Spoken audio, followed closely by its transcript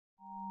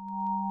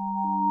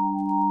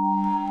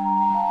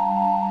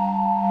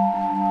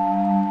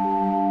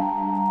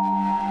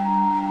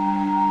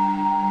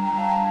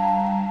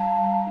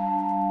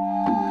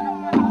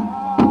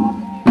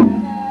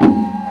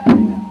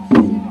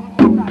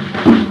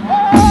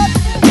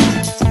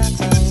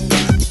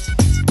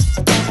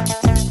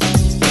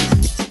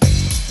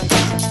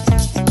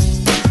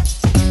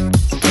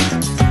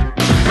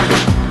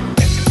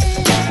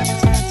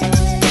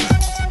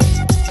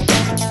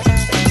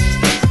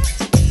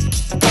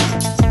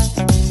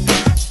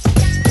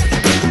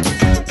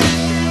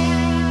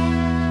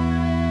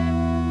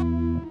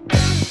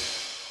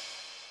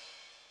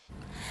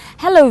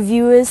Hello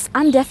viewers,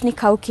 I'm Daphne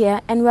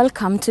Kaukia and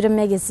welcome to the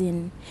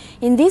magazine.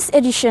 In this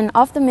edition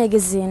of the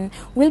magazine,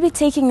 we'll be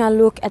taking a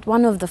look at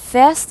one of the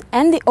first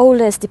and the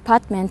oldest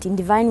department in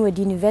Divine Word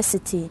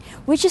University,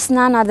 which is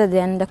none other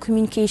than the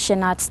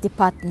Communication Arts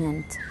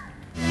Department.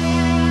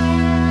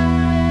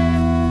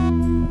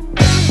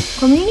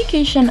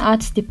 Communication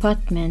Arts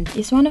Department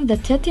is one of the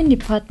 13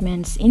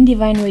 departments in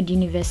Divine Word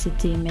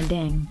University,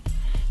 Medang.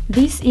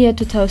 This year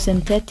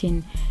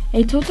 2013,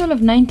 a total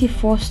of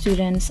 94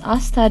 students are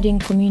studying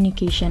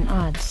communication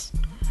arts.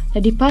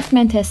 The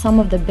department has some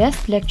of the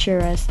best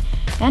lecturers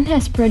and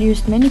has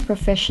produced many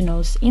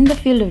professionals in the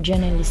field of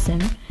journalism,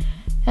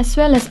 as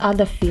well as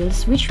other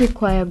fields which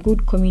require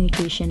good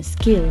communication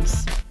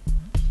skills.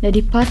 The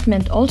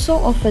department also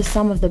offers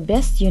some of the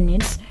best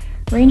units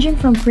ranging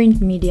from print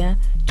media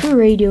to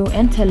radio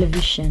and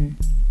television.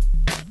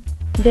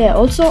 There are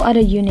also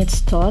other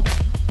units taught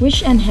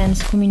which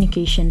enhance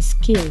communication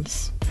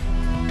skills.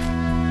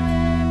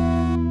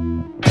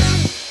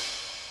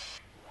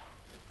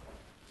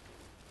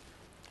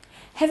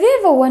 Have you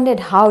ever wondered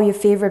how your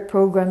favorite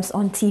programs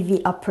on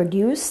TV are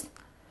produced?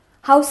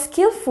 How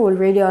skillful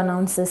radio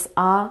announcers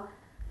are?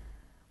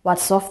 What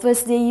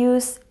softwares they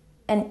use?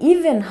 And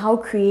even how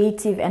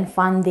creative and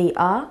fun they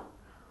are?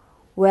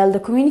 Well, the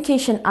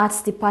Communication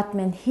Arts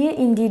Department here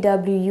in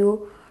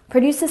DWU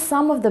produces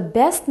some of the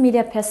best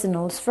media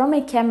personals, from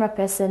a camera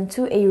person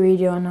to a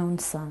radio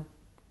announcer.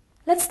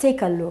 Let's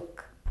take a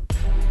look.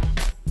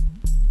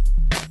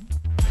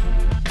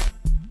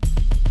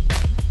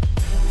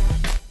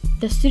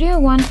 The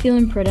Studio1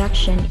 film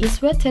production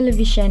is where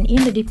television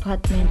in the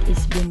department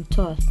is being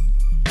taught.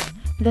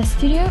 The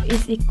studio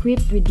is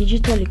equipped with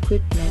digital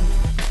equipment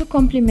to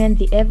complement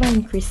the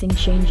ever-increasing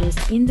changes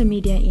in the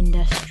media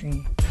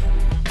industry.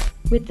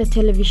 With the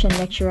television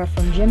lecturer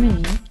from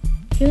Germany,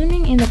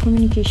 filming in the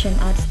Communication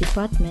Arts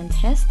Department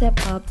has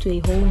stepped up to a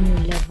whole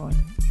new level.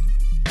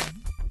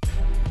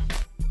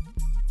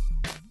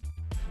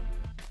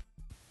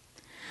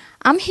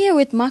 I'm here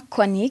with Marc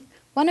Konik,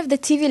 one of the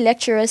TV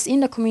lecturers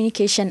in the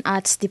Communication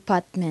Arts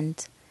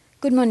Department.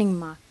 Good morning,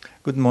 Marc.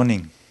 Good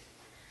morning.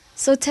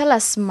 So tell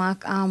us,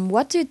 Marc,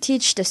 what do you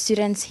teach the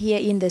students here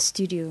in the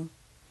studio?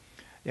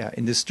 Yeah,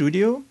 in the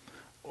studio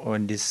or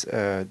in this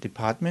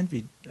department,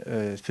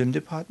 film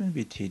department,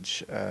 we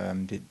teach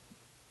the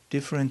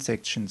different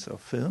sections of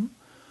film.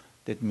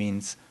 That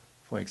means,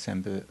 for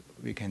example,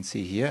 we can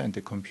see here in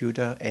the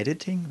computer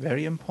editing,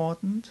 very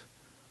important,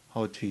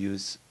 how to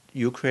use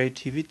your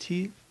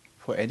creativity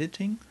for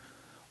editing,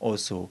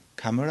 also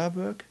camera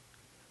work,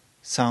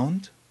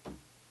 sound,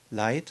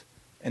 light,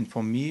 and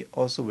for me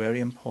also very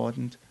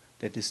important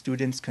that the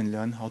students can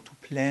learn how to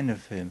plan a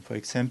film, for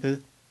example,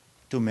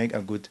 to make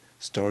a good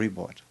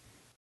storyboard.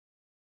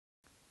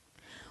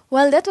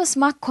 Well, that was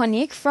Marc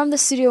Konik from the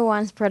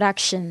Studio1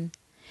 production.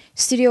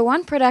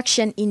 Studio1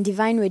 production in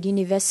Divine Word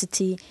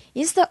University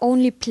is the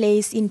only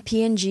place in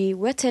PNG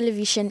where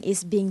television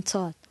is being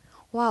taught.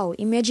 Wow,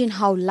 imagine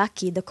how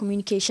lucky the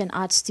communication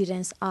arts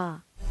students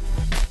are.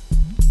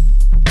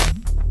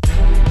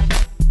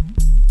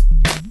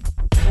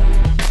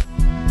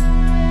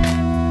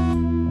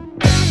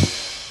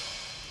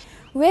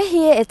 We're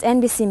here at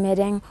NBC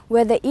Medang,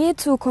 where the Year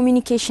 2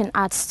 Communication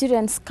Arts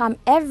students come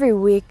every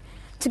week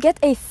to get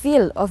a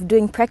feel of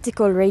doing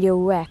practical radio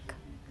work.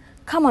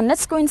 Come on,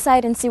 let's go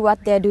inside and see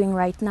what they're doing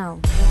right now.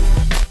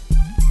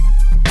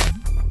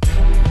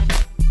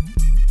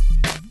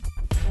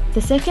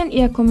 The second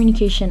year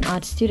Communication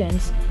Arts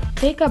students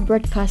take up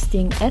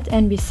broadcasting at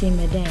NBC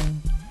Medang.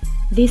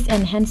 This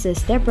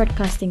enhances their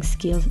broadcasting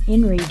skills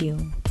in radio.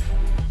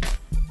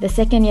 The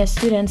second year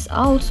students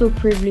are also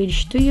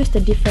privileged to use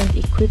the different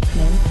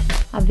equipment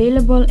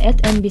available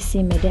at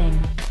NBC Medang.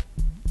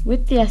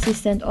 With the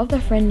assistance of the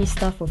friendly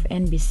staff of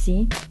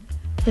NBC,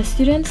 the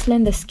students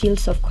learn the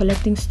skills of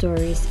collecting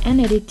stories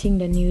and editing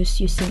the news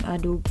using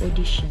Adobe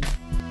Audition.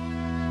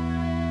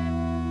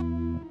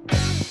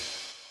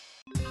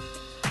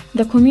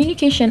 The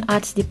Communication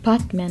Arts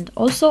Department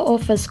also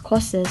offers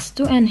courses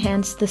to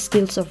enhance the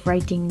skills of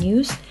writing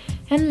news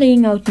and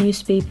laying out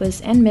newspapers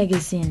and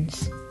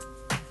magazines.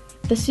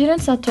 The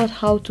students are taught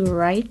how to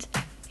write,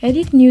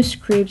 edit news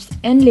scripts,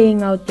 and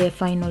laying out their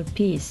final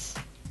piece.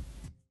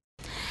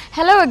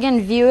 Hello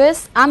again,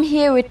 viewers. I'm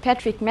here with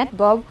Patrick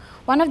Metbob,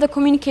 one of the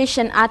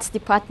Communication Arts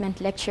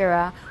Department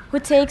lecturer who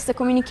takes the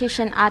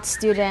Communication Arts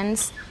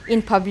students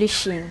in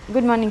publishing.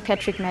 Good morning,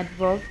 Patrick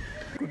Metbob.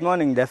 Good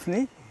morning,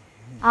 Daphne.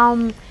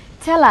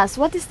 Tell us,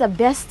 what is the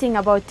best thing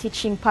about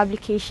teaching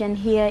publication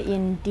here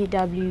in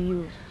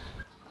DWU?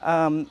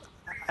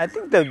 I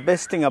think the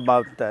best thing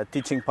about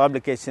teaching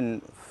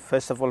publication,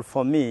 first of all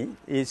for me,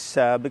 is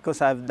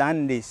because I've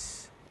done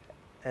this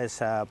as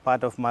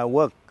part of my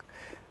work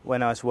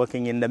when I was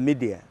working in the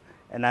media.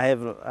 And I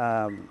have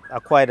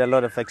acquired a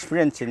lot of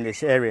experience in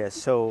this area.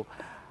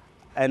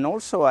 And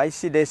also I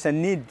see there's a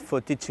need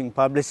for teaching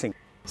publishing.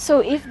 So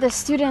if the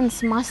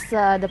students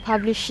master the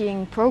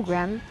publishing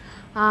program,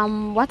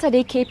 what are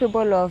they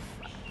capable of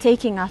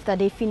taking after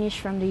they finish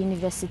from the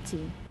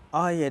university?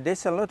 Oh yeah,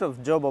 there's a lot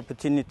of job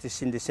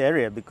opportunities in this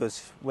area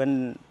because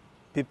when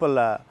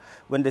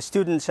when the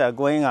students are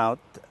going out,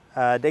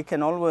 they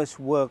can always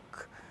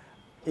work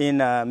in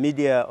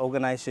media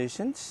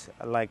organizations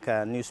like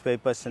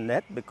newspapers and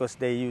that, because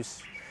they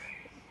use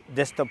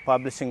desktop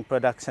publishing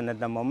production at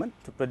the moment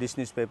to produce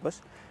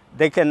newspapers.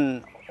 They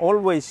can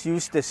always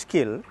use the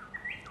skill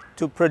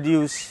to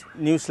produce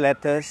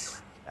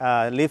newsletters,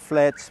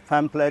 leaflets,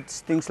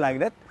 pamphlets, things like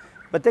that.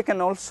 But they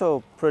can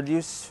also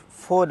produce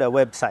for the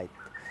website,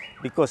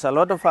 because a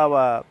lot of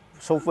our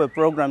software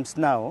programs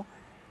now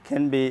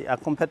can be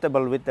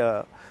compatible with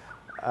the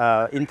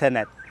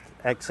internet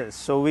access.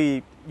 So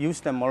we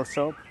use them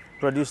also,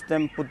 produce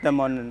them, put them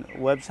on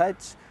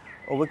websites,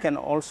 or we can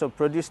also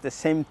produce the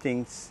same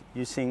things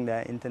using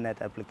the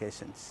internet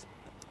applications.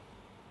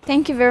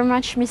 Thank you very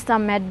much,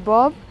 Mr. Med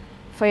Bob,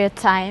 for your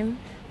time.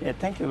 Yeah,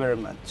 thank you very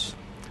much.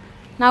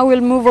 Now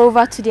we'll move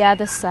over to the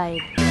other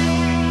side.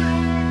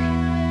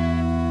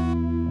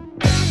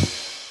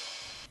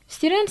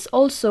 Students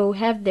also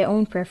have their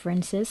own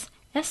preferences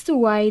as to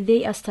why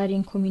they are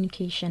studying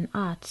communication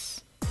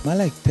arts. I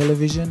like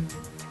television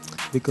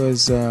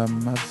because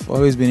I've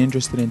always been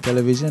interested in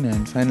television,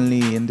 and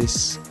finally in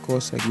this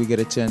course we get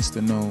a chance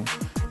to know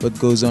what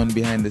goes on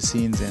behind the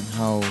scenes and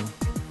how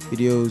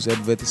videos,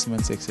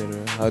 advertisements, etc.,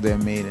 how they're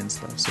made and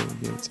stuff. So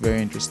yeah, it's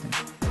very interesting.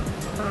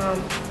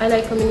 I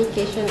like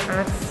communication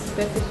arts,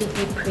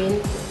 specifically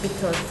print,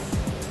 because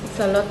it's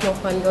a lot more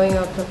fun going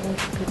out talking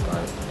to people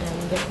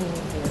and getting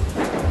ideas.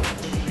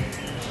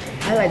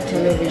 I like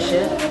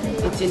television.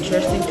 It's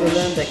interesting to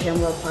learn the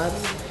camera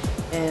parts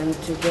and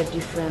to get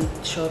different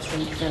shots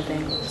from different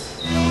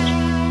angles.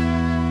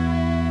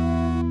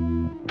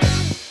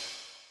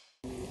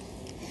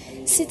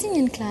 Sitting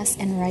in class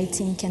and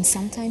writing can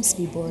sometimes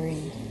be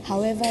boring.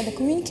 However, the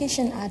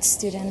communication arts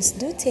students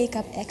do take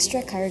up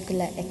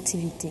extracurricular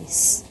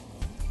activities.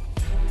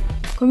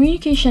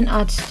 Communication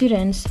arts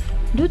students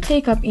do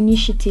take up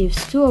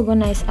initiatives to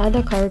organize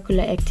other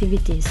curricular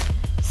activities,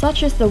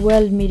 such as the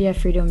World Media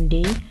Freedom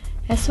Day,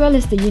 as well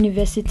as the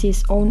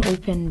university's own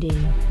Open Day.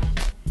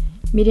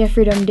 Media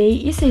Freedom Day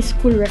is a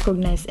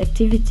school-recognized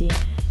activity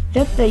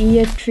that the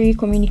Year 3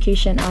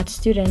 Communication Arts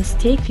students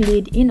take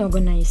lead in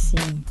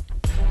organizing.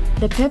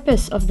 The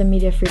purpose of the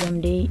Media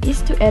Freedom Day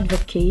is to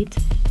advocate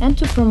and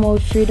to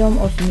promote freedom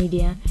of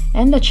media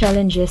and the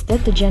challenges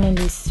that the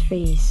journalists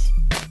face.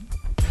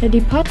 The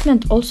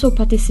department also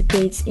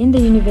participates in the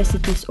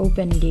university's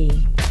Open Day.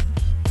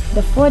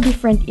 The 4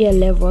 different year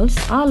levels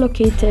are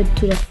allocated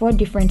to the 4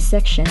 different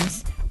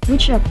sections,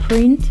 which are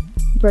print,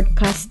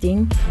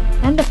 broadcasting,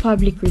 and the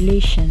public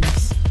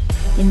relations.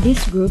 In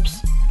these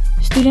groups,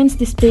 students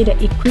display the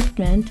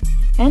equipment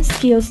and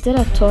skills that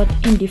are taught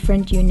in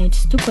different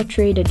units to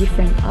portray the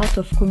different art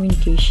of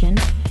communication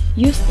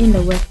used in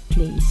the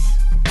workplace.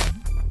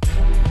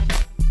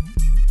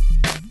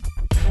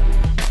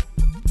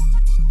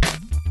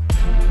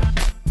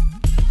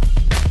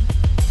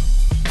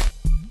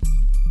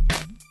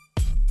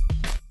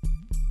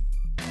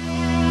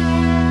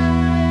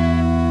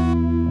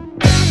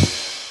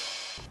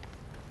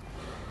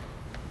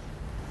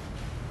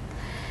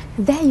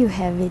 There you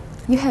have it.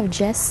 You have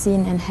just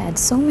seen and heard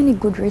so many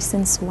good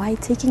reasons why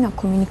taking up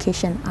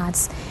communication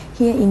arts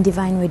here in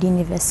Divine Word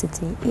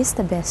University is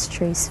the best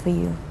choice for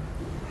you.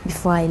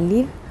 Before I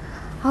leave,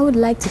 I would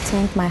like to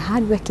thank my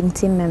hardworking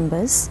team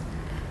members,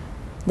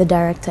 the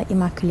director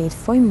Immaculate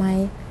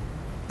Foimai,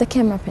 the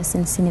camera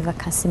person Siniva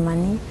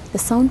Kasimani, the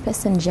sound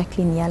person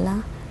Jacqueline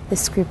Yala, the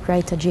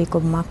scriptwriter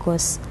Jacob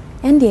Marcos,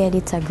 and the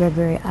editor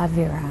Gregory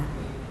Avira.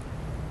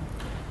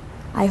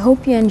 I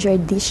hope you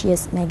enjoyed this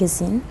year's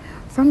magazine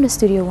from the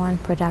Studio 1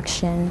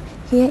 production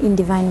here in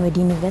Divine Word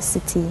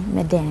University,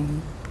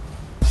 Medang.